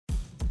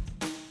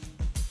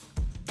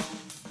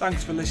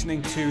Thanks for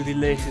listening to the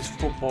latest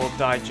Football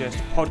Digest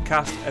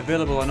podcast,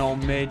 available on all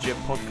major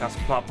podcast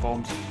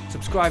platforms.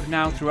 Subscribe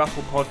now through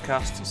Apple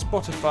Podcasts,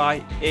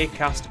 Spotify,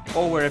 Acast,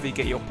 or wherever you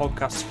get your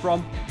podcasts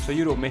from, so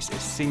you don't miss a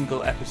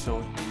single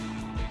episode.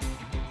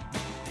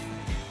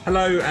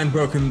 Hello and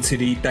welcome to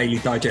the Daily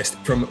Digest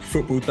from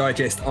Football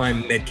Digest.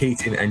 I'm Ned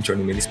Keating, and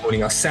joining me this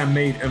morning are Sam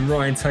Mead and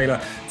Ryan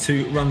Taylor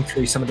to run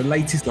through some of the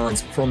latest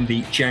lines from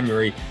the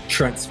January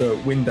transfer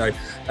window.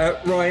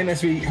 Ryan,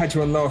 as we had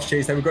you on last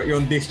Tuesday, we've got you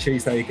on this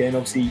Tuesday again.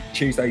 Obviously,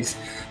 Tuesdays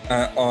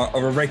are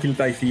a regular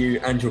day for you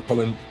and your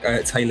column,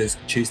 Taylor's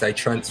Tuesday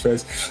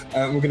transfers.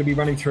 We're going to be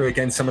running through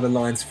again some of the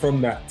lines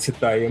from that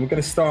today, and we're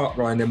going to start,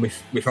 Ryan, then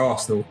with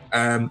Arsenal.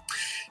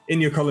 In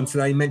your column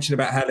today, you mentioned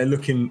about how they're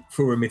looking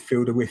for a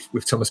midfielder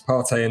with Thomas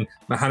Partey and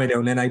Mohamed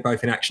El Nene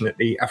both in action at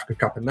the Africa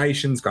Cup of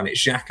Nations. Granit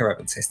Xhaka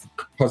haven't tested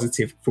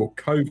positive for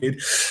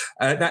COVID.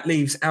 That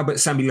leaves Albert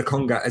Sambi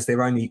Lokonga as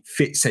their only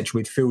fit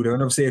central midfielder,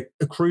 and obviously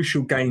a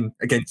crucial game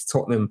against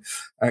Tottenham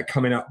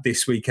coming up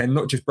this weekend.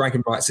 Not just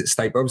bragging rights at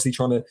stake, but obviously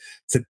trying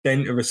to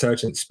dent a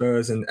resurgent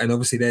Spurs, and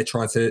obviously they're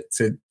trying to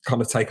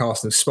kind of take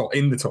Arsenal's spot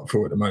in the top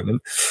four at the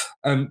moment.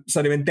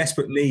 So they're in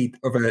desperate need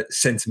of a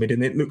centre mid,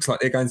 and it looks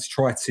like they're going to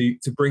try to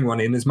bring one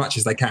in as much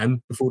as they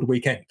can before the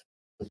weekend.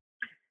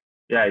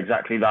 Yeah,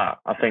 exactly that.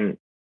 I think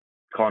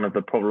kind of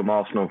the problem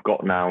Arsenal have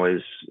got now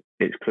is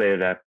it's clear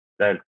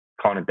they're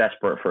kind of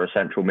desperate for a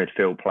central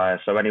midfield player.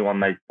 So anyone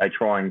they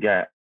try and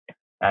get,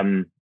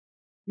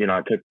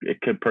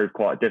 it could prove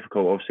quite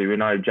difficult. Obviously, we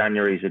know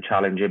January is a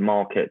challenging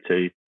market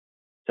to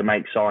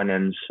make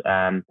signings,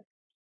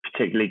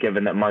 particularly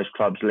given that most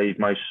clubs leave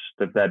most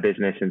of their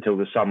business until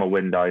the summer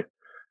window.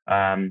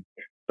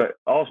 But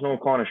Arsenal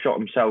kind of shot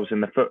themselves in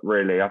the foot,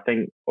 really. I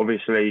think,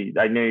 obviously,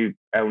 they knew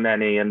El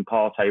Neni and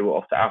Partey were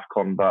off to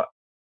AFCON, but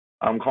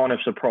I'm kind of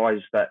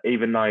surprised that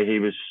even though he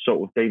was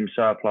sort of deemed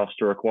surplus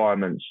to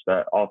requirements,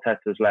 that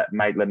Arteta's let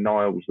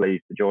Maitland-Niles leave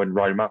to join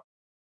Roma.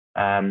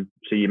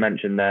 So you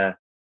mentioned there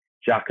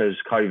Xhaka's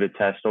COVID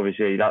test.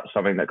 Obviously, that's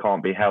something that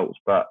can't be helped,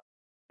 but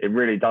it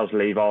really does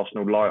leave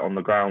Arsenal light on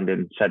the ground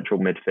in central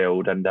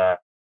midfield. And I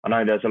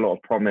know there's a lot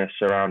of promise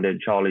surrounding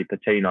Charlie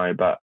Patino,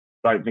 but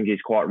I don't think he's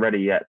quite ready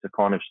yet to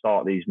kind of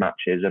start these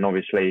matches. And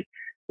obviously,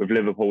 with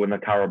Liverpool in the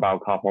Carabao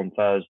Cup on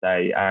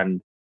Thursday, and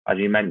as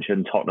you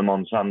mentioned, Tottenham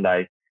on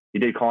Sunday, you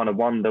do kind of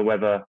wonder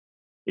whether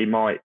he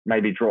might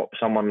maybe drop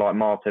someone like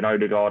Martin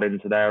Odegaard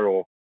into there,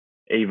 or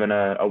even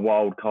a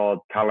wild card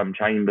Callum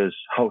Chambers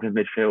holding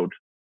midfield.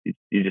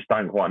 You just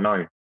don't quite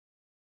know.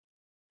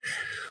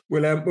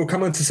 We'll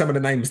come on to some of the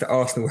names that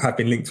Arsenal have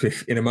been linked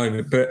with in a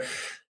moment, but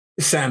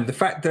Sam, the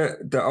fact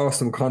that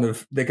Arsenal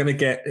they're going to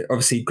get,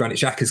 obviously Granit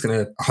Xhaka is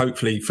going to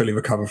hopefully fully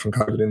recover from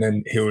COVID, and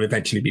then he'll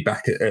eventually be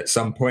back at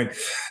some point.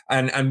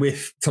 And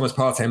with Thomas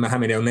Partey and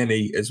Mohamed El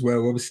Neni as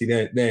well, obviously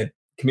their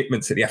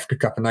commitments at the Africa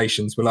Cup of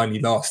Nations will only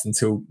last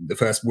until the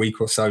first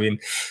week or so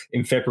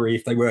in February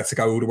if they were to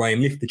go all the way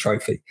and lift the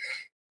trophy.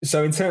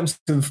 So in terms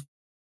of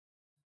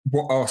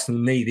what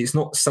Arsenal need, it's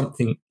not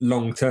something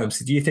long term.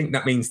 So do you think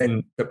that means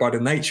then that by the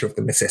nature of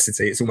the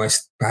necessity, it's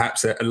almost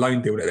perhaps a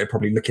loan deal that they're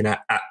probably looking at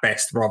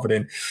best, rather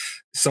than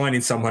signing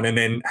someone and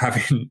then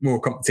having more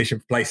competition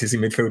for places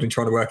in midfield and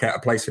trying to work out a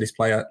place for this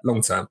player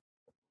long term?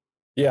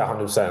 Yeah,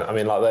 100%. I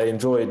mean, like, they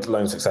enjoyed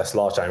loan success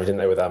last January,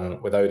 didn't they,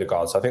 with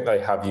Odegaard? So I think they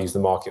have used the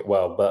market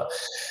well. But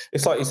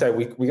it's like you say,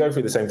 we go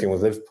through the same thing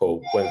with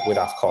Liverpool with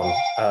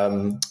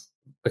AFCON.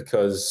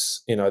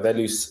 Because, they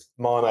lose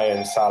Mane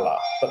and Salah,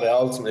 but they're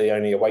ultimately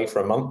only away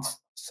for a month.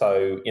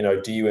 So,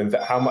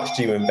 how much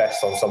do you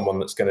invest on someone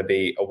that's going to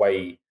be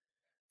away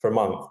for a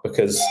month?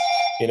 Because,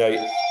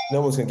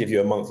 no one's going to give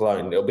you a month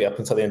loan. It'll be up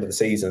until the end of the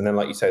season. And then,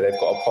 like you say, they've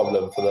got a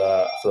problem for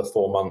the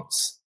 4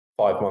 months,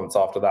 5 months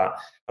after that.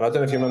 And I don't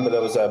know if you remember,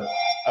 there was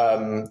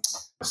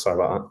sorry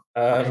about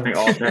that. I think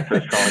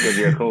Arteta's trying to give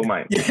you a call,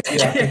 mate.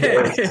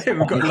 Yeah.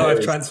 We've got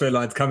live transfer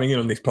lines coming in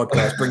on this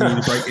podcast, bringing you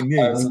the breaking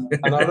news.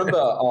 And I remember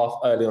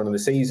early on in the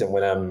season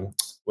when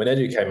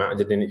Edu came out and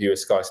did an interview with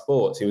Sky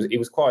Sports, he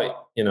was quite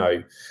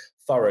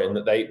thorough in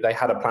that they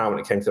had a plan when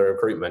it came to their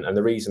recruitment, and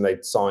the reason they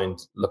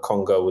signed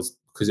Lokonga was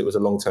because it was a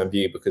long-term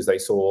view, because they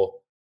saw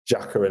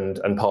Xhaka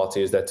and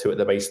Partey as their two at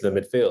the base of the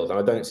midfield, and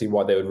I don't see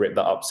why they would rip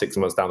that up 6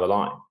 months down the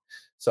line.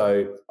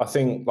 So I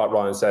think, like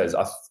Ryan says,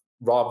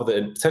 rather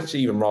than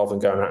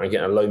going out and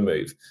getting a loan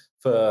move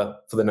for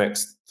the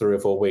next 3 or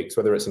 4 weeks,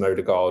 whether it's an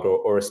Odegaard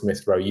or a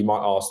Smith Rowe, you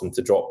might ask them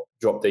to drop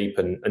deep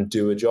and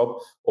do a job,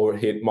 or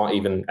he might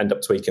even end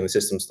up tweaking the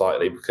system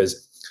slightly,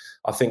 because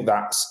I think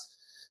that's,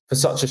 for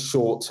such a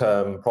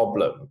short-term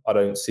problem, I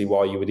don't see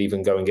why you would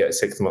even go and get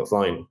a 6-month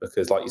loan,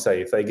 because, like you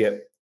say, if they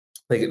get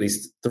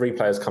these 3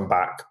 players come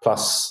back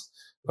plus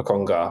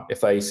Lokonga,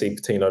 if they see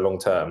Patino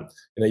long-term,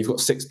 you've got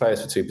 6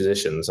 players for 2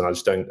 positions, and I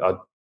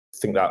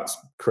think that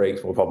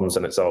creates more problems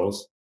than it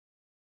solves.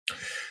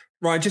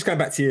 Right, just going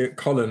back to your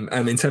column,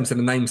 in terms of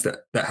the names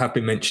that have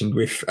been mentioned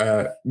with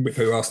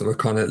who Arsenal have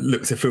kind of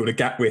looked to fill the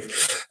gap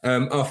with,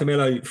 Arthur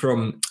Melo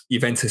from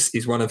Juventus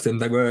is one of them.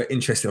 They were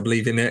interested, I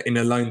believe, in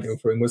a loan deal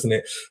for him, wasn't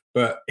it?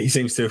 But he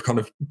seems to have kind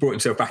of brought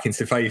himself back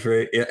into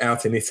favour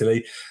out in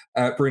Italy.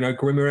 Bruno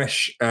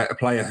Guimaraes, a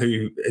player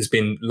who has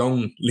been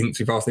long linked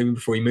with Arsenal even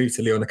before he moved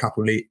to Lyon a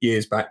couple of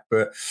years back,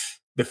 but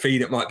the fee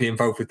that might be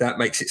involved with that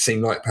makes it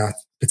seem like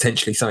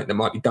potentially something that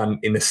might be done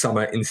in the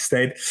summer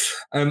instead.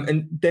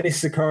 And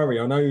Dennis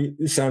Zakaria, I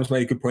know Sam's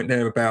made a good point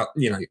there about,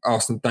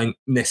 Arsenal don't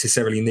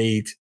necessarily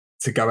need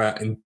to go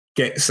out and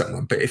get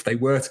someone, but if they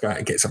were to go out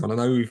and get someone, I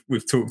know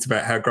we've talked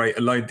about how great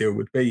a loan deal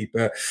would be,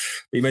 but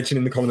you mentioned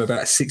in the column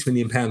about a £6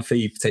 million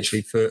fee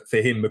potentially for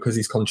him because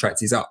his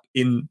contract is up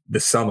in the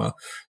summer.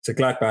 So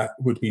Gladbach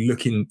would be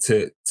looking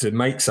to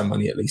make some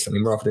money at least,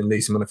 rather than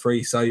lose him on a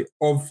free. So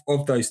of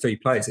those three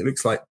players, it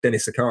looks like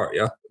Dennis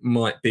Zakaria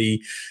might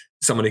be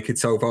someone who could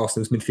solve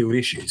Arsenal's midfield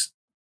issues.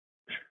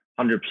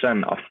 100%.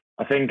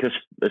 I think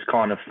as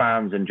kind of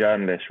fans and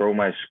journalists, we're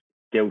almost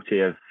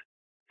guilty of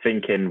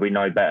thinking we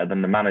know better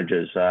than the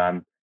managers.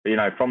 But,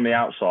 from the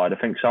outside, I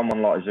think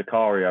someone like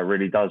Zakaria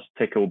really does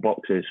tick all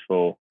boxes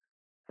for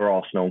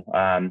Arsenal.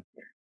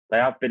 They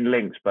have been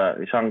linked, but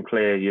it's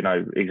unclear,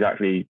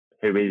 exactly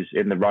who is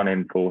in the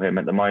running for him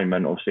at the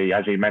moment. Obviously,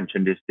 as you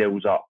mentioned, his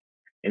deal's up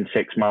in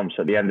 6 months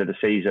at the end of the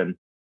season.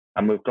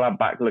 And with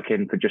Gladbach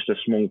looking for just a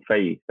small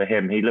fee for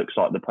him, he looks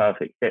like the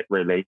perfect fit,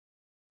 really.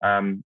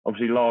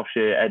 Obviously, last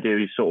year,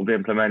 Edu sort of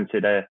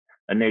implemented a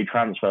new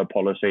transfer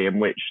policy in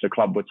which the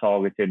club were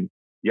targeting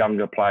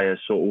younger players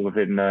sort of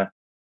within the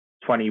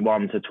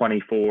 21 to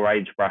 24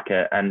 age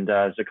bracket. And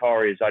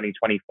Zakaria is only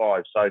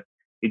 25. So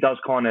he does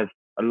kind of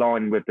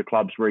align with the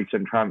club's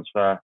recent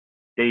transfer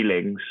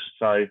dealings.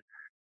 So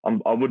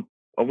I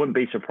wouldn't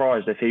be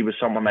surprised if he was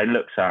someone they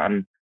looked at.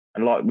 And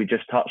like we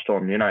just touched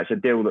on, it's a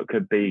deal that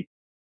could be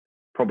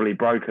probably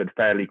brokered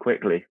fairly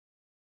quickly.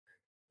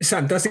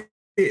 Sam, does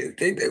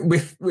it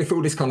with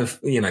all this kind of,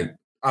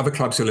 other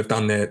clubs will have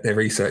done their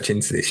research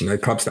into this,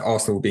 clubs that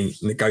Arsenal will be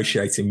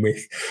negotiating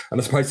with. And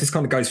I suppose this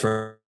kind of goes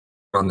for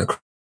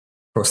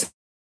across,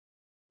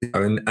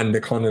 and the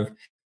kind of,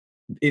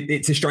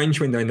 it's a strange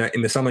window in that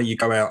in the summer you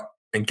go out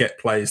and get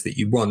players that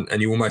you want,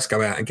 and you almost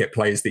go out and get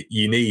players that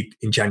you need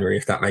in January,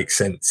 if that makes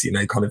sense.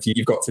 Kind of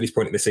you've got to this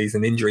point in the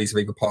season, injuries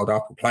have either piled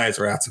up or players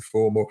are out of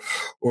form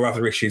or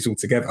other issues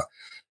altogether.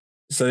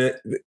 So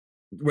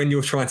when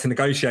you're trying to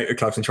negotiate with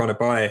clubs and trying to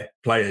buy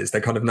players,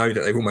 they kind of know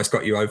that they've almost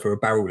got you over a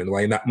barrel in a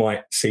way, and that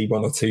might see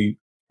one or two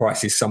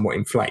prices somewhat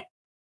inflate.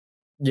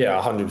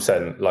 Yeah,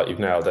 100%. Like you've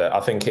nailed it. I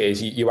think it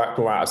is. You act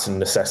more out of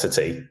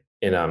necessity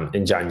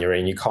in January,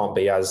 and you can't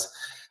be as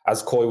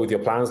coy with your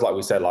plans. Like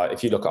we said, like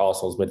if you look at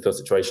Arsenal's midfield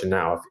situation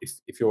now,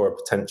 if you're a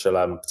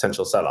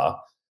potential seller,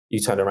 you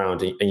turn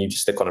around and you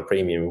just stick on a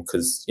premium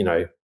because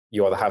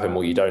you either have him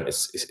or you don't.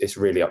 It's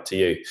really up to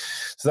you.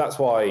 So that's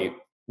why.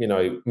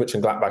 Much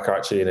and Gladbach are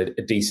actually in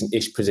a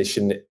decent-ish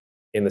position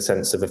in the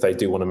sense of if they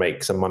do want to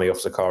make some money off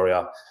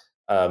Zakaria,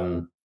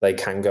 they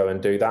can go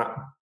and do that.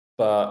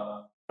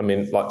 But,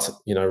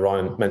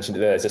 Ryan mentioned it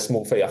there, it's a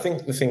small fee. I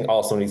think the thing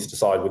Arsenal needs to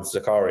decide with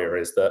Zakaria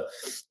is that,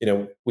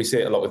 we see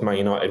it a lot with Man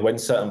United. When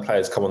certain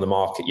players come on the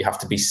market, you have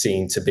to be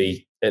seen to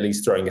be at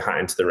least throwing your hat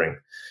into the ring.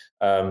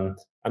 And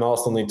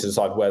Arsenal need to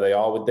decide where they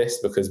are with this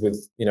because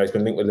it's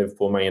been linked with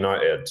Liverpool, Man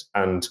United,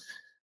 and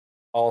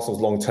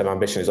Arsenal's long-term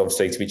ambition is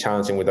obviously to be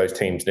challenging with those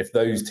teams. And if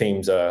those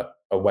teams are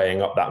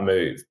weighing up that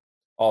move,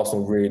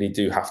 Arsenal really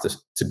do have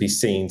to be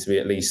seen to be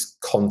at least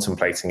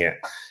contemplating it.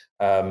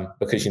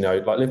 Because,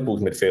 like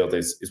Liverpool's midfield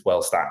is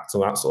well stacked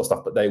and that sort of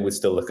stuff, but they would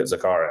still look at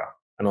Zakaria.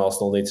 And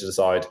Arsenal need to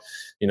decide,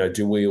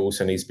 do we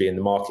also need to be in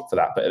the market for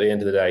that? But at the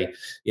end of the day,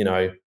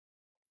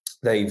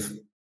 they've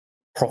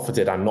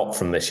profited and not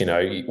from this.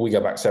 We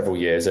go back several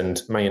years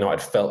and Man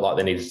United felt like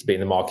they needed to be in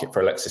the market for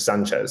Alexis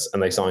Sanchez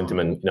and they signed him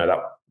and, that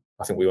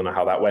I think we all know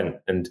how that went.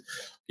 And,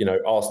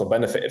 Arsenal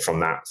benefited from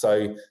that.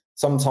 So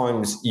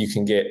sometimes you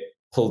can get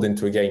pulled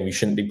into a game you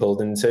shouldn't be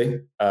pulled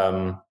into.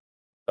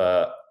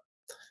 But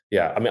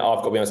yeah, I've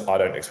got to be honest, I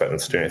don't expect them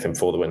to do anything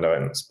before the window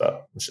ends,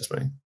 but it's just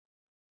me.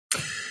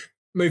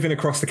 Moving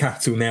across the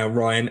capital now,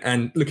 Ryan,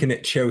 and looking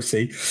at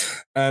Chelsea,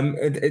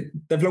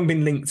 they've long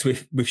been linked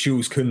with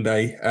Jules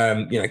Kounde.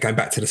 Going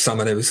back to the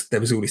summer, there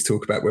was all this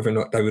talk about whether or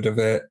not they would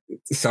have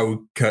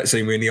sold Kurt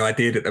Zouma, and the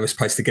idea that they were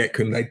supposed to get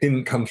Kounde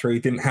didn't come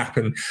through, didn't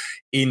happen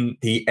in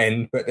the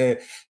end. But they're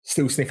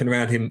still sniffing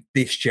around him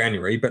this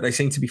January. But they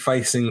seem to be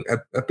facing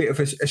a bit of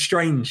a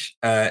strange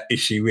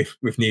issue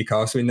with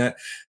Newcastle in that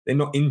they're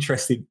not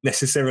interested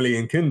necessarily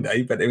in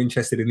Kounde, but they're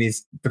interested in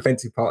his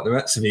defensive partner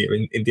at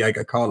Sevilla in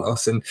Diego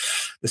Carlos. And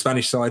the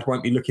Spanish side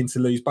won't be looking to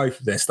lose both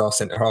of their star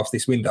centre-halves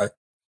this window.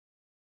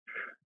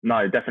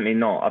 No, definitely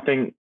not. I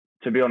think,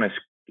 to be honest,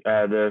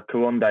 the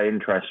Kounde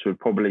interest would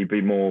probably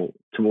be more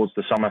towards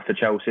the summer for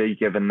Chelsea,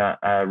 given that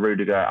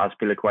Rudiger,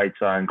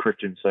 Azpilicueta and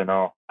Christensen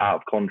are out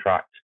of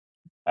contract.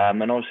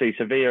 And obviously,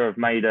 Sevilla have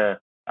made a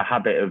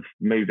habit of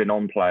moving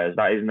on players.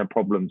 That isn't a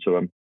problem to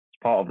them.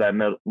 It's part of their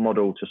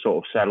model to sort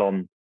of sell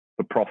on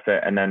for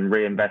profit and then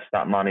reinvest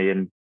that money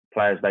in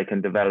players they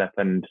can develop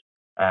and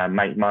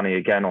make money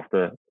again off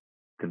the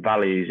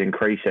values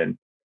increasing.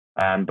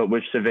 But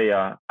with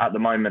Sevilla, at the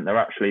moment, they're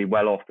actually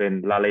well off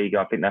in La Liga.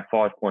 I think they're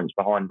 5 points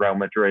behind Real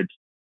Madrid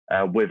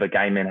with a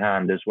game in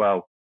hand as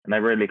well. And they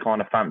really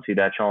kind of fancy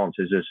their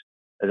chances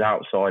as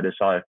outsiders.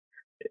 So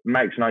it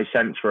makes no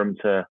sense for them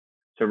to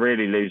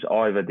really lose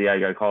either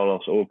Diego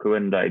Carlos or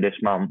Kounde this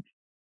month.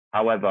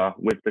 However,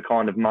 with the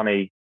kind of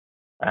money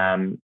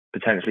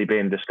potentially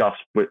being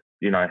discussed with,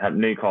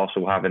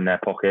 Newcastle have in their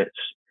pockets,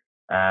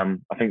 I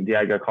think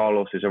Diego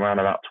Carlos is around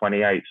about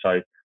 28.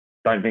 So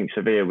don't think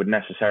Sevilla would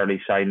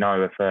necessarily say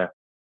no if a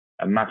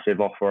massive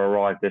offer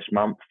arrived this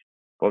month.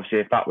 Obviously,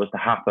 if that was to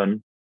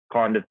happen,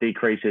 kind of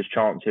decreases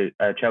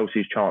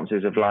Chelsea's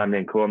chances of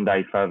landing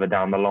Kounde further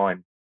down the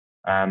line.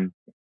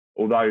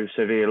 Although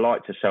Sevilla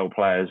like to sell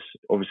players,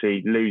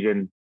 obviously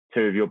losing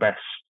two of your best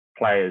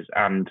players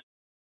and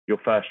your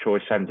first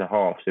choice centre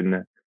halves in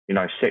the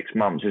 6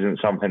 months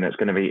isn't something that's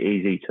going to be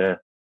easy to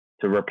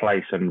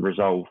replace and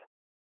resolve.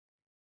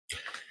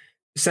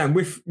 Sam,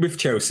 with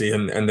Chelsea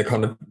and the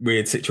kind of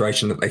weird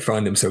situation that they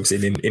find themselves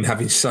in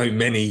having so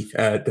many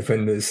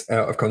defenders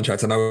out of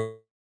contract. I know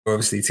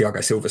obviously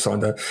Thiago Silva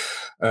signed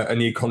a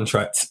new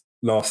contract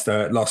last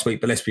week,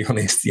 but let's be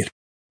honest,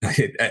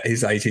 at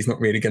his age, he's not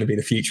really going to be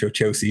the future of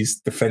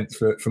Chelsea's defence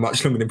for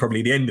much longer than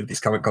probably the end of this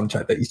current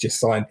contract that he's just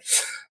signed.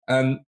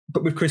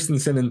 But with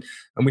Christensen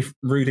and with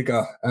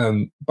Rudiger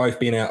both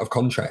being out of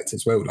contract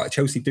as well, like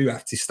Chelsea do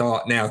have to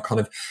start now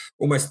kind of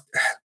almost...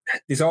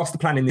 Disaster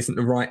planning isn't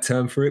the right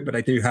term for it, but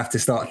they do have to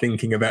start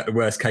thinking about the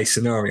worst case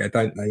scenario,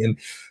 don't they?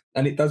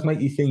 And it does make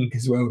you think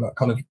as well, like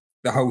kind of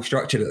the whole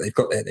structure that they've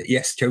got there, that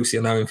yes, Chelsea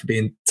are known for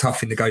being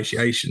tough in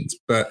negotiations,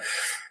 but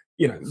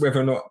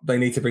whether or not they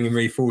need to bring in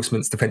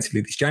reinforcements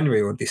defensively this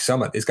January or this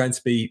summer, there's going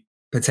to be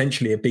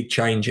potentially a big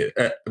change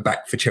at the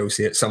back for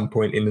Chelsea at some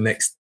point in the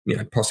next,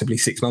 possibly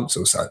 6 months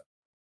or so.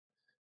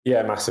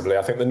 Yeah, massively.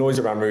 I think the noise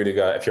around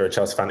Rudiger, if you're a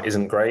Chelsea fan,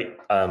 isn't great.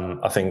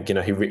 I think,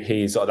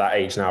 he's at that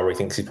age now where he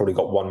thinks he's probably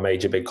got one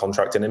major big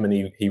contract in him, and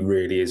he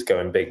really is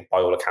going big by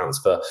all accounts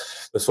for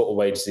the sort of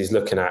wages he's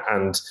looking at,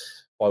 and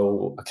by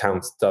all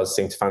accounts does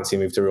seem to fancy a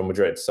move to Real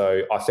Madrid.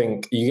 So I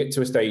think you get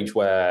to a stage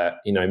where,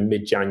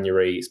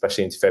 mid-January,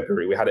 especially into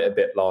February, we had it a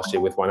bit last year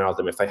with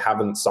Wijnaldum. If they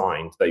haven't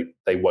signed,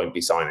 they won't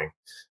be signing.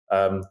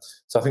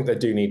 So I think they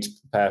do need to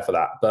prepare for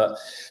that. But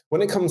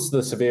when it comes to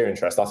the Sevilla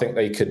interest, I think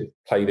they could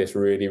play this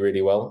really,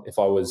 really well if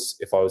I was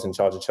in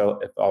charge of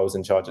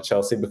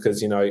Chelsea,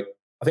 because I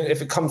think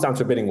if it comes down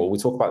to a bidding war, we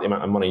talk about the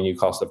amount of money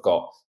Newcastle have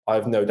got. I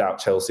have no doubt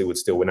Chelsea would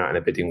still win out in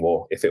a bidding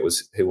war if it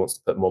was who wants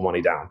to put more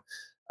money down.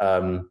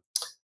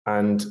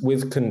 And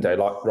with Kounde,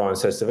 like Ryan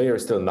says, Sevilla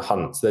is still in the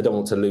hunt. So they don't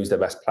want to lose their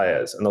best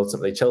players. And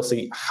ultimately,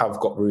 Chelsea have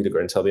got Rudiger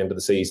until the end of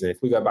the season. If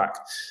we go back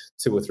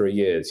 2 or 3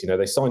 years,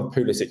 they signed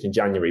Pulisic in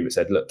January but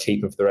said, look,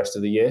 keep him for the rest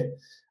of the year.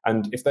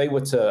 And if they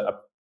were to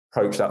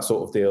approach that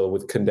sort of deal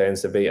with Kounde and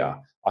Sevilla,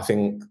 I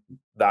think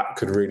that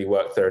could really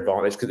work to their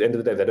advantage, because at the end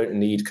of the day, they don't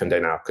need Kounde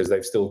now because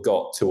they've still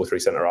got 2 or 3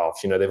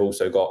 centre-halves. They've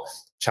also got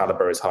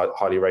Chalobah is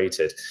highly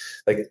rated.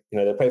 They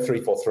play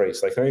 3-4-3,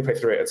 so they can only play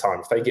 3 at a time.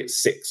 If they get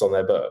 6 on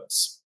their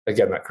books,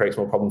 again, that creates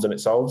more problems than it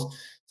solves.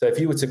 So if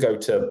you were to go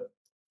to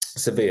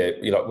Sevilla,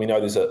 we know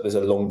there's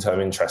a long-term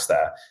interest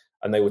there,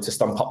 and they were to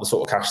stump up the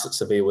sort of cash that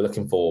Sevilla were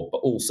looking for, but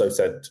also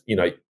said,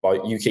 by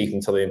you keep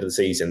until the end of the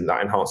season, that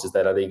enhances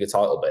their La Liga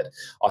title bid.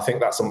 I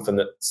think that's something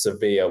that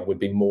Sevilla would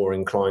be more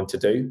inclined to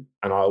do.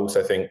 And I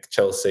also think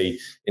Chelsea,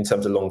 in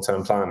terms of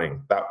long-term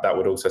planning, that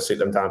would also suit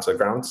them down to the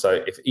ground.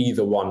 So if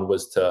either one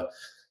was to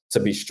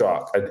be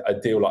struck, a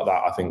deal like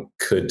that, I think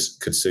could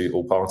suit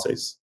all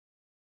parties.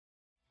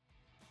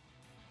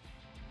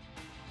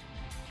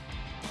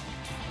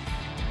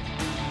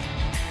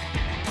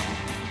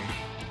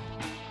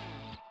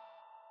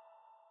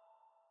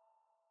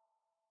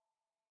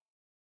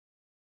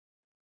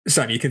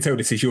 Sam, you can tell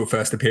this is your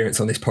first appearance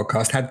on this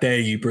podcast. How dare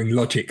you bring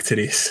logic to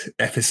this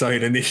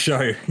episode and this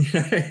show?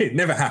 It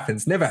never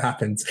happens.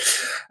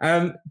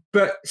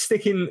 But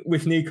sticking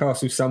with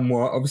Newcastle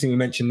somewhat, obviously we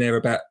mentioned there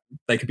about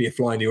they could be a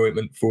fly in the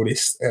ointment for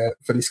this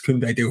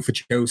Kounde deal for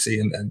Chelsea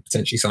and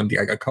potentially sign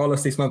Diego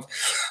Carlos this month.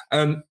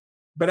 But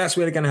that's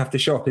where they're going to have to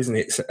shop, isn't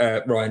it,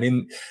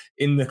 Ryan?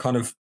 In the kind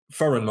of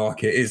foreign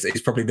market is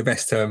probably the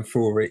best term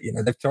for it.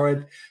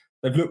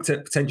 They've looked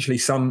at potentially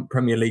some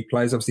Premier League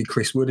players. Obviously,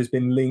 Chris Wood has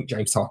been linked,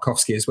 James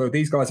Tarkowski as well.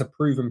 These guys are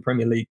proven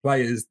Premier League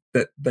players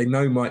that they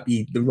know might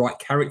be the right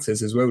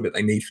characters as well that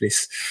they need for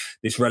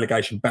this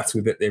relegation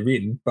battle that they're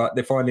in. But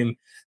they're finding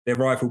their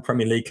rival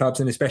Premier League clubs,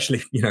 and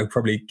especially,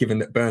 probably given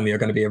that Burnley are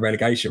going to be a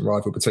relegation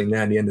rival between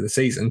now and the end of the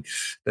season,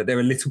 that they're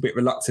a little bit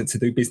reluctant to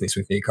do business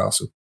with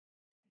Newcastle.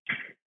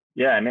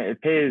 Yeah, and it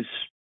appears,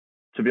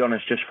 to be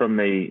honest, just from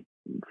the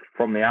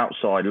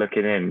outside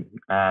looking in,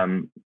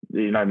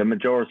 the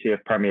majority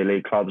of Premier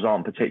League clubs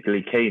aren't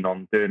particularly keen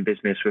on doing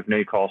business with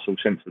Newcastle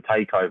since the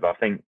takeover. I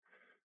think,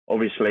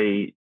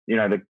 obviously,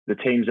 the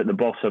teams at the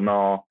bottom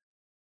are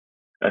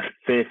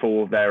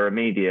fearful of their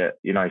immediate,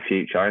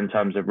 future in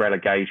terms of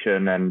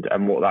relegation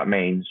and what that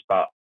means.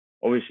 But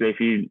obviously, if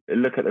you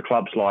look at the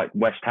clubs like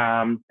West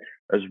Ham,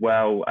 as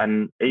well.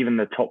 And even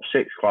the top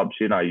 6 clubs,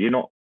 you're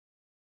not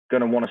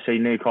going to want to see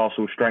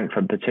Newcastle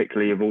strengthen,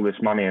 particularly with all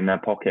this money in their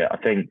pocket. I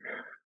think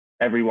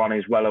everyone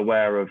is well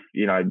aware of,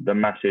 the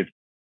massive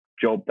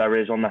job there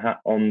is on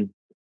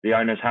the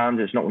owner's hands.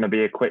 It's not going to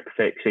be a quick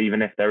fix,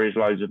 even if there is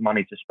loads of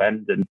money to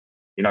spend. And,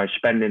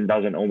 spending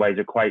doesn't always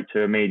equate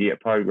to immediate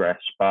progress.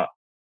 But,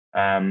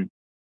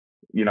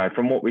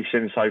 from what we've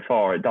seen so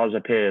far, it does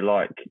appear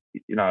like,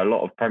 a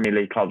lot of Premier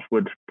League clubs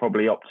would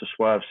probably opt to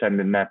swerve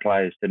sending their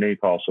players to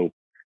Newcastle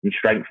and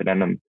strengthening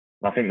them.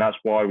 And I think that's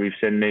why we've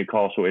seen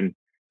Newcastle,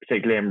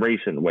 particularly in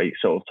recent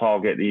weeks, sort of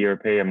target the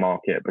European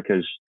market,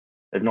 because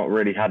they've not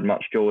really had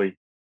much joy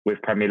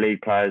with Premier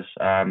League players.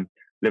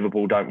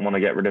 Liverpool don't want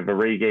to get rid of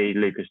Origi.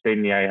 Lucas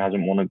Digne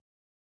doesn't want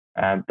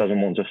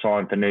to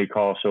sign for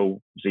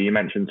Newcastle. So you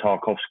mentioned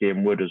Tarkowski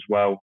and Wood as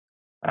well.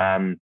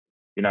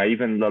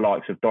 Even the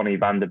likes of Donny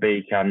van der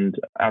Beek and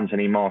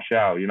Anthony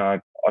Martial.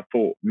 I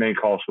thought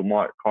Newcastle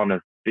might kind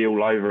of be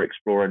all over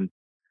exploring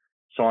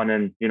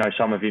signing,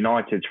 some of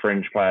United's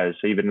fringe players,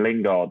 even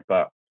Lingard,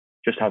 but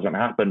just hasn't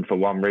happened for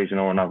one reason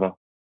or another.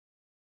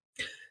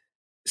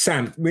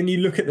 Sam, when you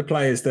look at the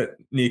players that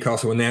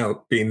Newcastle are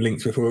now being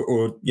linked with,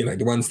 or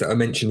the ones that are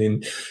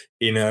mentioned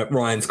in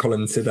Ryan's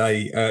column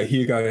today,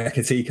 Hugo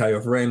Ekitike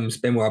of Reims,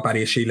 Benoit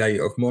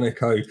Badiashile of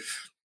Monaco,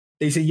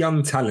 these are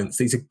young talents.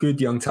 These are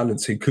good young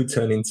talents who could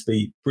turn into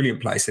be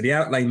brilliant players. So the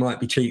outlay might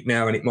be cheap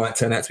now, and it might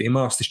turn out to be a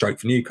masterstroke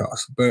for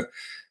Newcastle. But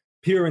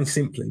pure and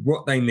simply,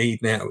 what they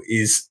need now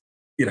is,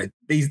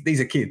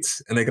 these are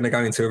kids, and they're going to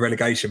go into a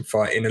relegation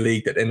fight in a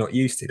league that they're not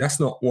used to. That's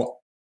not what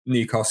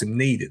Newcastle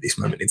need at this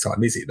moment in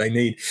time, is it? They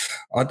need,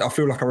 I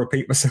feel like I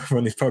repeat myself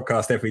on this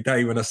podcast every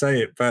day when I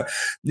say it, but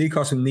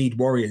Newcastle need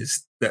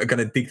warriors that are going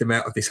to dig them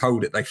out of this hole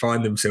that they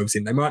find themselves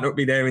in. They might not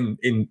be there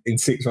in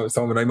 6 months'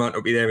 time, and they might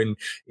not be there in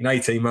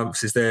 18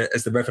 months as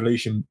the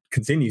revolution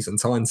continues on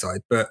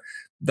Tyneside, but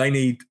they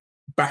need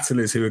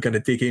battlers who are going to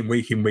dig in,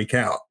 week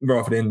out,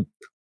 rather than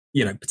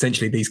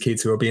potentially these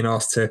kids who are being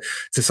asked to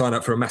sign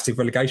up for a massive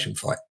relegation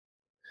fight.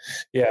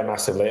 Yeah,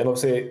 massively. And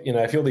obviously,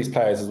 if you're these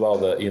players as well,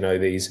 that,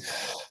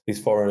 these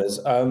foreigners,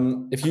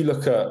 if you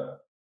look at,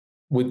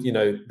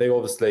 they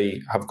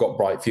obviously have got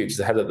bright futures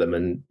ahead of them.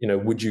 And,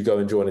 would you go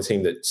and join a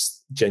team that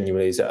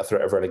genuinely is at a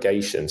threat of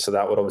relegation? So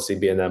that would obviously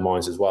be in their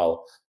minds as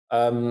well.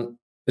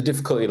 The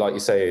difficulty, like you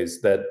say, is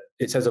that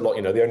it says a lot.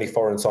 The only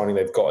foreign signing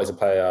they've got is a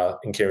player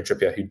in Kieran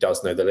Trippier who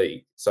does know the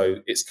league. So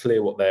it's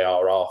clear what they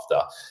are after.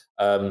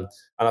 And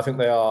I think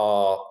they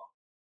are,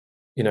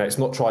 it's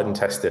not tried and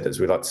tested, as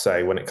we like to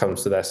say, when it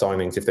comes to their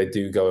signings if they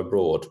do go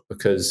abroad,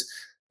 because,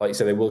 like you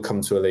said, they will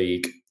come to a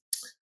league.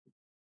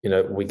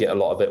 We get a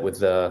lot of it with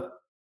the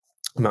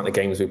amount of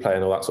games we play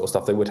and all that sort of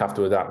stuff. They would have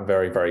to adapt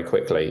very, very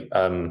quickly.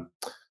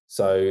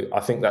 So I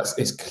think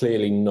it's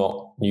clearly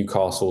not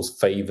Newcastle's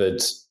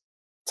favoured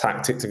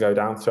tactic to go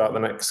down throughout the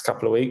next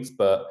couple of weeks.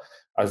 But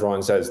as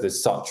Ryan says,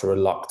 there's such a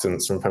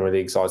reluctance from Premier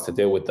League sides to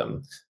deal with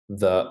them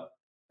that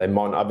they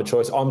might not have a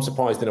choice. I'm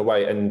surprised in a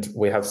way, and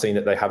we have seen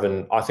that they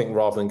haven't. I think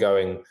rather than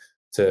going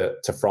to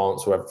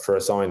France for a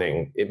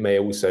signing, it may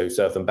also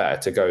serve them better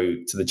to go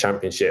to the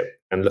Championship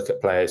and look at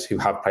players who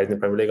have played in the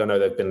Premier League. I know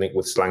they've been linked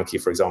with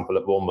Solanke, for example,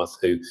 at Bournemouth,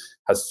 who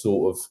has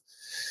sort of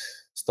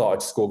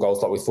started to score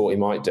goals like we thought he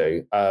might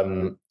do. I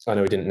know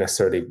he didn't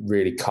necessarily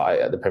really cut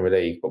it at the Premier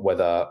League, but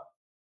whether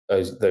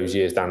those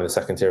years down in the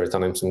second tier has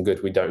done him some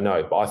good, we don't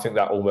know. But I think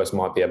that almost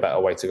might be a better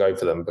way to go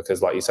for them,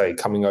 because, like you say,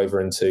 coming over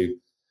into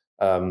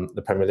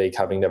the Premier League,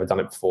 having never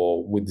done it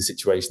before, with the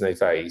situation they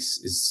face,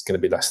 is going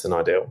to be less than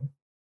ideal.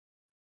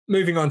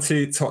 Moving on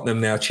to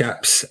Tottenham now,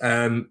 chaps.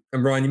 And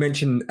Ryan, you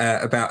mentioned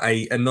about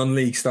a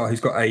non-league star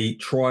who's got a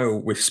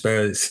trial with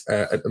Spurs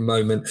at the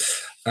moment.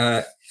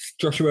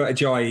 Joshua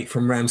Ajayi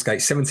from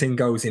Ramsgate, 17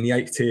 goals in the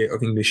 8th tier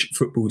of English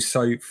football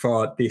so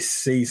far this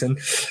season.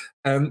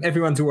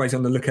 Everyone's always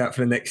on the lookout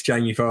for the next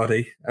Jamie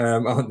Vardy,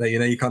 aren't they?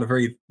 You kind of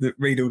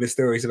read all the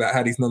stories about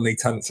how these non-league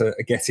talents are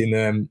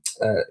getting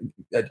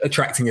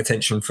attracting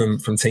attention from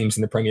teams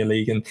in the Premier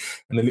League and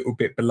a little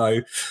bit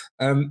below.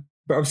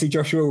 But obviously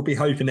Joshua will be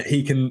hoping that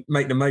he can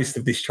make the most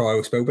of this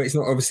trial spell, but it's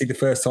not obviously the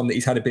first time that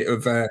he's had a bit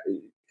of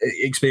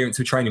experience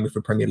of training with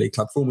a Premier League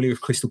club, formerly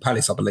with Crystal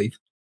Palace, I believe.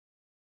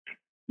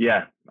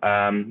 Yeah,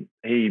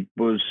 he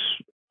was,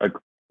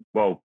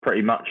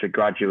 pretty much a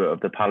graduate of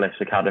the Palace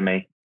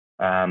Academy.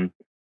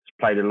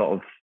 Played a lot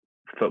of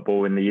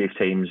football in the youth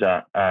teams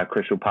at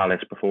Crystal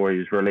Palace before he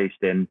was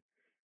released in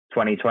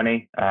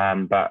 2020,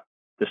 but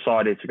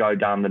decided to go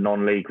down the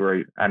non-league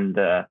route. And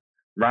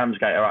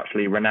Ramsgate are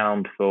actually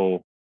renowned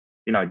for,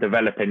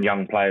 developing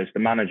young players. The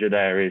manager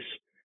there is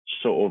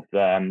sort of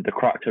the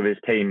crux of his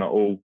team at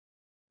all,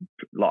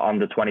 like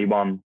under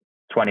 21,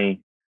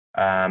 20.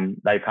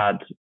 They've had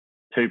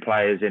 2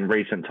 players in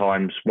recent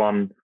times.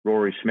 One,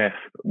 Rory Smith,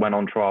 went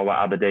on trial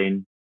at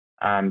Aberdeen,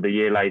 and a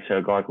year later,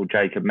 a guy called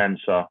Jacob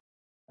Mensah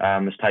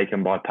was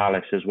taken by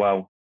Palace as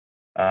well.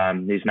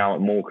 He's now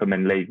at Morecambe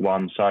in League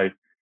One. So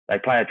they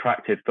play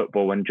attractive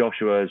football, and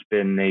Joshua has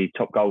been the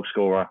top goal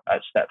scorer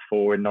at Step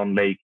 4 in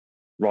non-league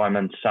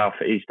Ryman South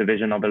East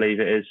Division, I believe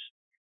it is.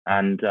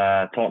 And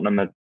Tottenham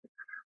are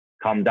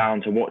come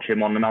down to watch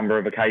him on a number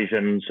of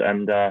occasions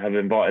and have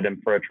invited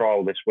him for a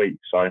trial this week.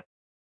 So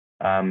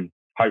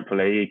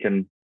hopefully he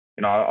can,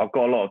 I've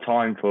got a lot of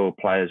time for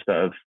players that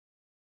have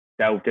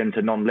delved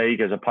into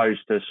non-league as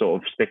opposed to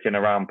sort of sticking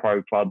around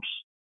pro clubs.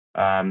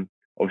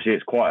 Obviously,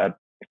 it's quite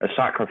a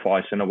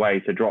sacrifice in a way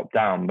to drop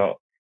down, but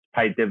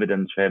paid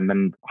dividends for him,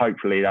 and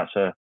hopefully that's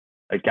a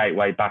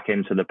gateway back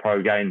into the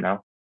pro game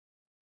now.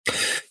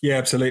 Yeah,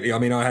 absolutely. I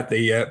mean, I had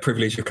the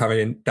privilege of covering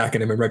in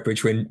Dagenham and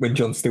Redbridge when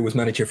John still was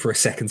manager for a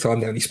second time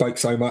there, and he spoke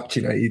so much.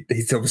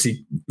 He's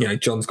obviously,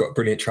 John's got a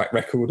brilliant track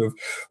record of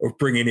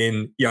bringing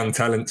in young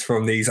talents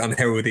from these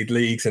unheralded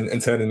leagues and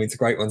turning them into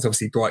great ones.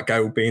 Obviously, Dwight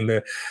Gale being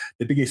the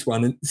biggest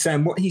one. And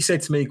Sam, what he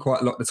said to me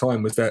quite a lot of the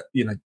time was that,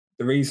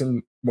 the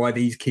reason why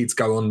these kids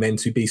go on then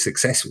to be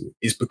successful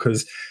is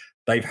because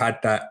they've had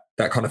that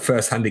kind of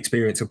first-hand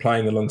experience of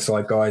playing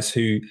alongside guys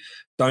who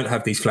don't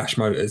have these flash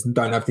motors and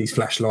don't have these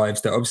flash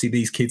lives that obviously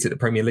these kids at the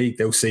Premier League,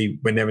 they'll see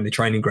when they're in the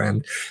training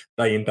ground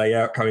day in, day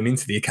out, going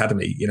into the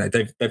academy.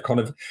 They've kind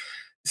of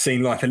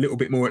seen life a little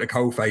bit more at the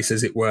coalface,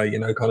 as it were,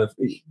 kind of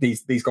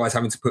these guys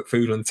having to put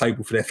food on the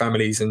table for their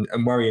families and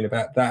worrying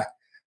about that.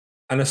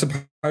 And I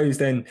suppose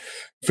then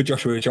for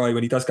Joshua Ajayi,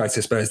 when he does go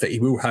to Spurs, that he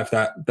will have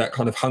that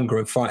kind of hunger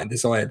and fight and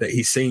desire that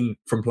he's seen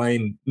from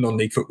playing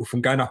non-league football,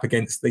 from going up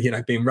against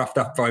being roughed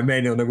up by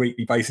men on a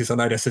weekly basis. I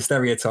know that's a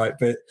stereotype,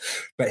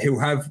 but he'll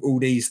have all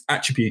these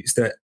attributes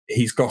that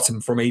he's gotten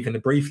from even a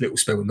brief little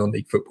spell in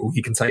non-league football.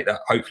 He can take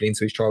that hopefully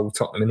into his trial with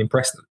Tottenham and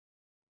impress them.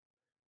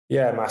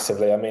 Yeah,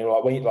 massively. I mean,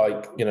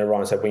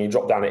 Ryan said, when you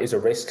drop down, it is a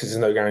risk because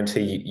there's no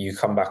guarantee you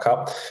come back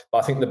up. But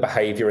I think the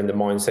behaviour and the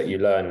mindset you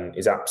learn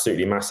is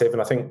absolutely massive.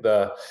 And I think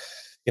for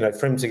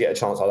him to get a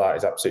chance like that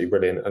is absolutely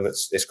brilliant, and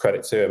it's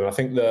credit to him. And I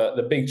think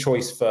the big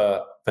choice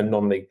for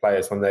non-league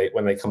players when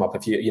they come up,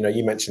 if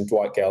you mentioned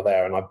Dwight Gale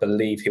there, and I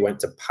believe he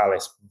went to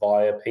Palace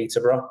via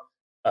Peterborough,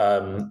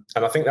 and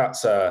I think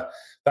that's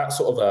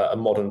sort of a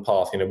modern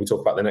path. We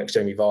talk about the next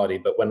Jamie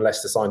Vardy, but when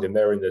Leicester signed him,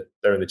 they're in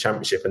the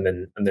Championship and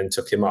then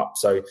took him up.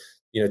 So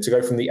to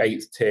go from the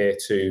 8th tier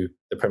to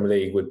the Premier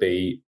League would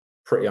be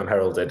pretty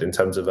unheralded in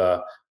terms of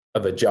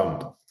a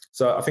jump.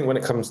 So I think when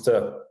it comes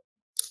to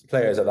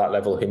players at that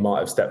level who might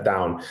have stepped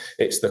down,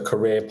 it's the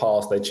career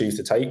path they choose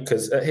to take,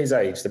 because at his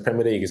age, the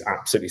Premier League is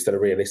absolutely still a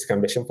realistic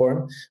ambition for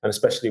him, and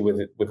especially with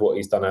what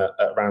he's done at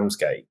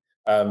Ramsgate.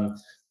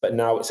 But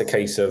now it's a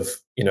case of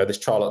this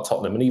trial at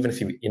Tottenham, and even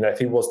if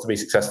he was to be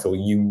successful,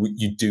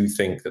 you do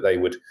think that they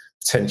would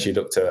potentially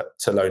look to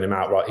loan him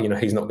out, right?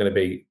 He's not going to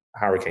be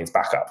Harry Kane's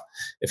backup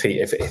if he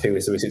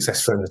was to be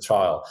successful in the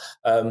trial.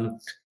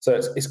 So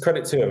it's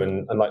credit to him,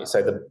 and like you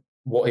say,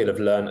 what he'll have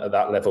learned at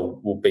that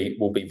level will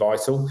be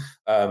vital.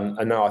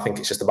 And now I think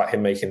it's just about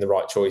him making the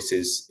right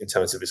choices in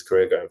terms of his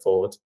career going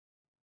forward.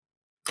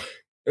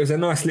 There's a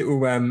nice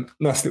little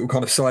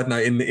kind of side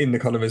note in the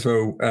column as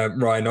well,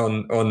 Ryan,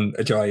 on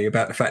Ajayi,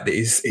 about the fact that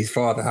his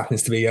father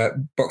happens to be a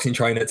boxing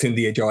trainer,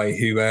 Kounde Ajayi,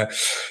 who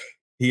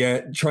he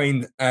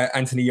trained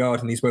Anthony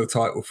Yard in his world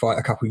title fight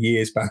a couple of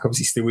years back.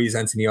 Obviously, still is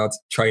Anthony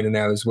Yard's trainer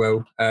now as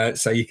well.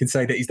 So you can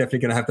say that he's definitely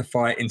going to have the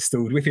fight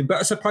installed with him. But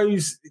I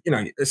suppose,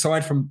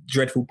 aside from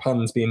dreadful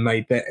puns being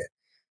made there,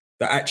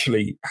 that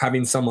actually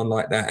having someone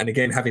like that, and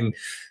again having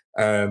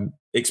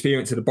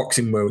experience of the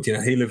boxing world,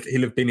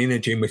 he'll have been in a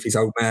gym with his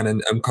old man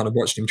and kind of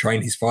watched him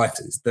train his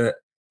fighters.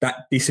 That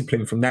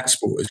discipline from that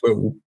sport as well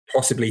will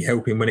possibly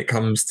help him when it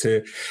comes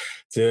to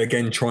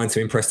again trying to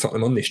impress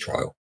Tottenham on this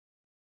trial.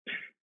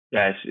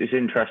 Yeah, it's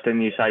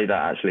interesting you say that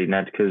actually,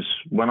 Ned, because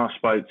when I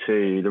spoke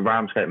to the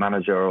Ramsgate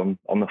manager on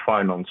the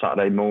phone on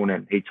Saturday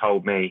morning, he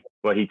told me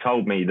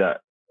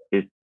that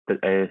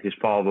his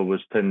father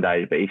was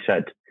Kounde, but he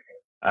said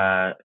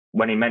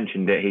when he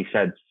mentioned it, he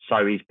said,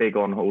 so he's big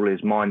on all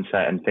his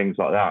mindset and things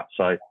like that.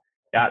 So it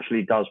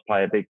actually does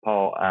play a big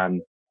part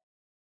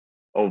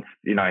of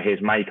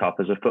his makeup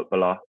as a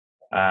footballer.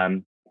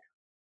 Kounde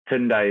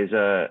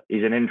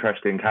he's an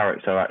interesting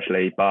character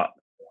actually, but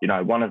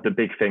one of the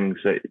big things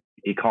that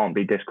he can't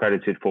be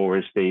discredited for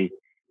is the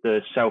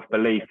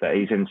self-belief that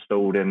he's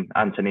installed in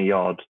Anthony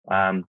Yard.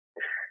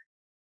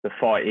 The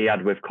fight he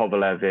had with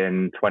Kovalev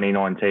in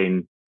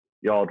 2019,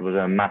 Yard was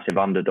a massive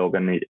underdog,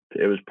 and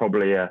it was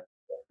probably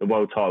the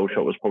world title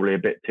shot was probably a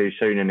bit too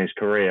soon in his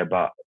career,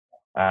 but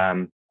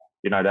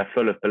they're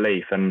full of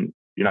belief, and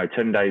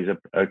Kounde is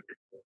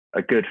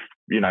a good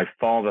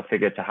father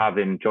figure to have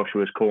in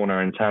Joshua's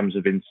corner in terms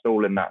of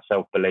installing that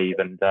self-belief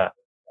and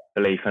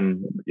belief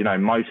and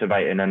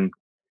motivating. And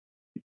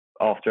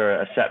after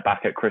a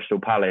setback at Crystal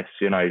Palace,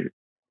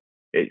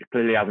 it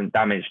clearly hasn't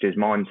damaged his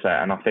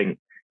mindset, and I think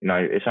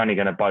it's only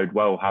going to bode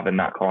well having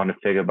that kind of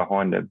figure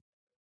behind him.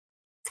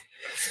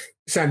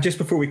 Sam, just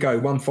before we go,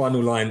 one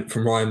final line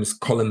from Ryan's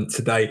column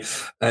today.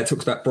 It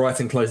talks about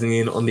Brighton closing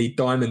in on the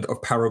diamond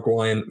of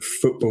Paraguayan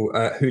football,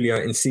 Julio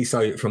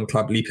Enciso from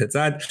Club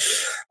Libertad.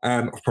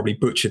 I've probably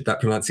butchered that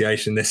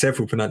pronunciation. There's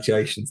several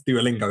pronunciations.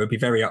 Duolingo would be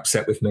very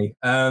upset with me.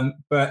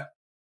 But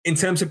in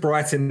terms of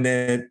Brighton,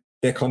 their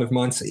kind of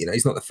mindset,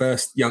 he's not the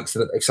first youngster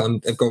that they've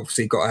signed. They've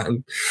obviously got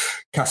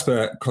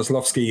Kasper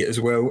Kozlowski as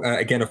well.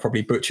 Again, I've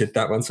probably butchered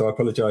that one, so I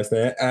apologise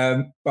there.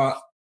 But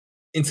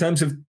in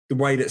terms of the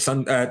way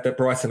that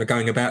Brighton are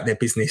going about their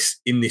business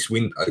in this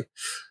window,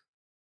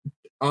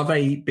 are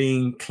they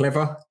being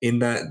clever in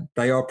that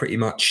they are pretty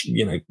much,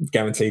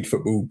 guaranteed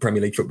football,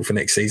 Premier League football for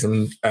next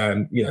season?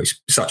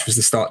 Such was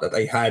the start that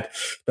they had,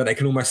 that they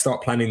can almost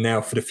start planning now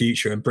for the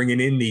future and bringing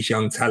in these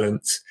young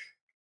talents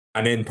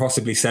and then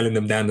possibly selling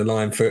them down the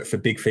line for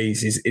big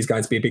fees is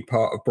going to be a big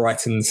part of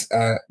Brighton's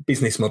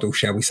business model,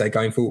 shall we say,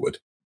 going forward.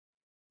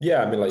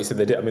 Yeah, I mean, like you said,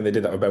 they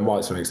did that with Ben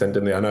White to an extent,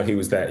 didn't they? I know he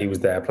was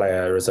their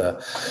player as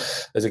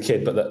a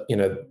kid, but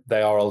that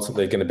they are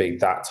ultimately going to be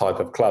that type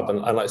of club.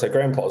 And like I said,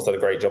 Graham Potter's done a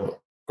great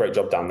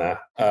job down there,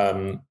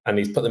 and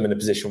he's put them in a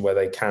position where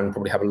they can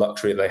probably have a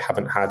luxury that they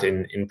haven't had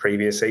in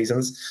previous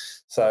seasons.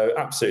 So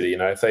absolutely,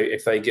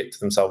 if they get to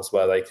themselves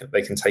where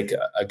they can take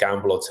a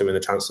gamble or two in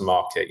the transfer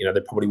market,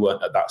 they probably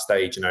weren't at that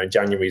stage. In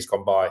January's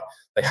gone by,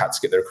 they had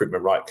to get the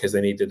recruitment right because they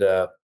needed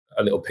a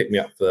little pick me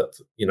up for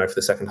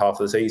the second half of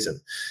the season.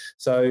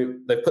 So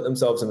they've put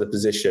themselves in the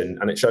position,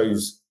 and it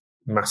shows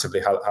massively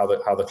how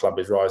the club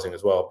is rising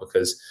as well.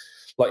 Because,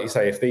 like you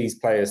say, if these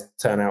players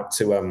turn out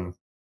to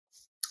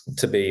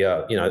be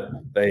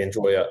they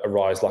enjoy a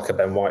rise like a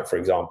Ben White, for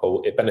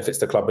example, it benefits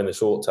the club in the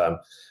short term,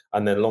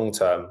 and then long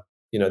term,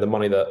 the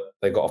money that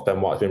they got off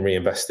Ben White has been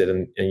reinvested,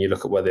 and you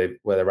look at where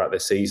they're at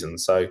this season.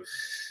 So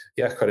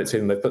yeah, credit to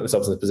them. They've put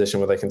themselves in a position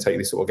where they can take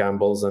these sort of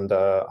gambles, and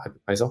I hope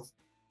it pays off.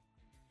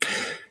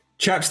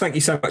 Chaps, thank you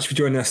so much for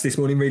joining us this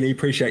morning. Really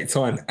appreciate the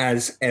time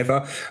as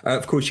ever.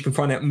 Of course, you can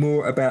find out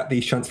more about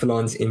these transfer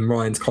lines in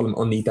Ryan's column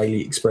on the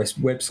Daily Express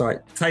website,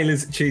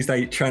 Taylor's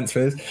Tuesday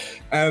Transfers.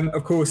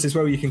 Of course, as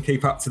well, you can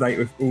keep up to date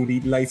with all the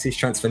latest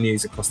transfer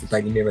news across the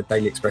Daily Mirror,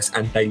 Daily Express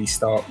and Daily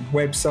Star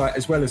website,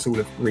 as well as all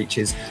of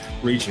Reach's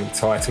regional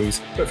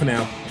titles. But for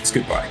now, it's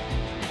goodbye.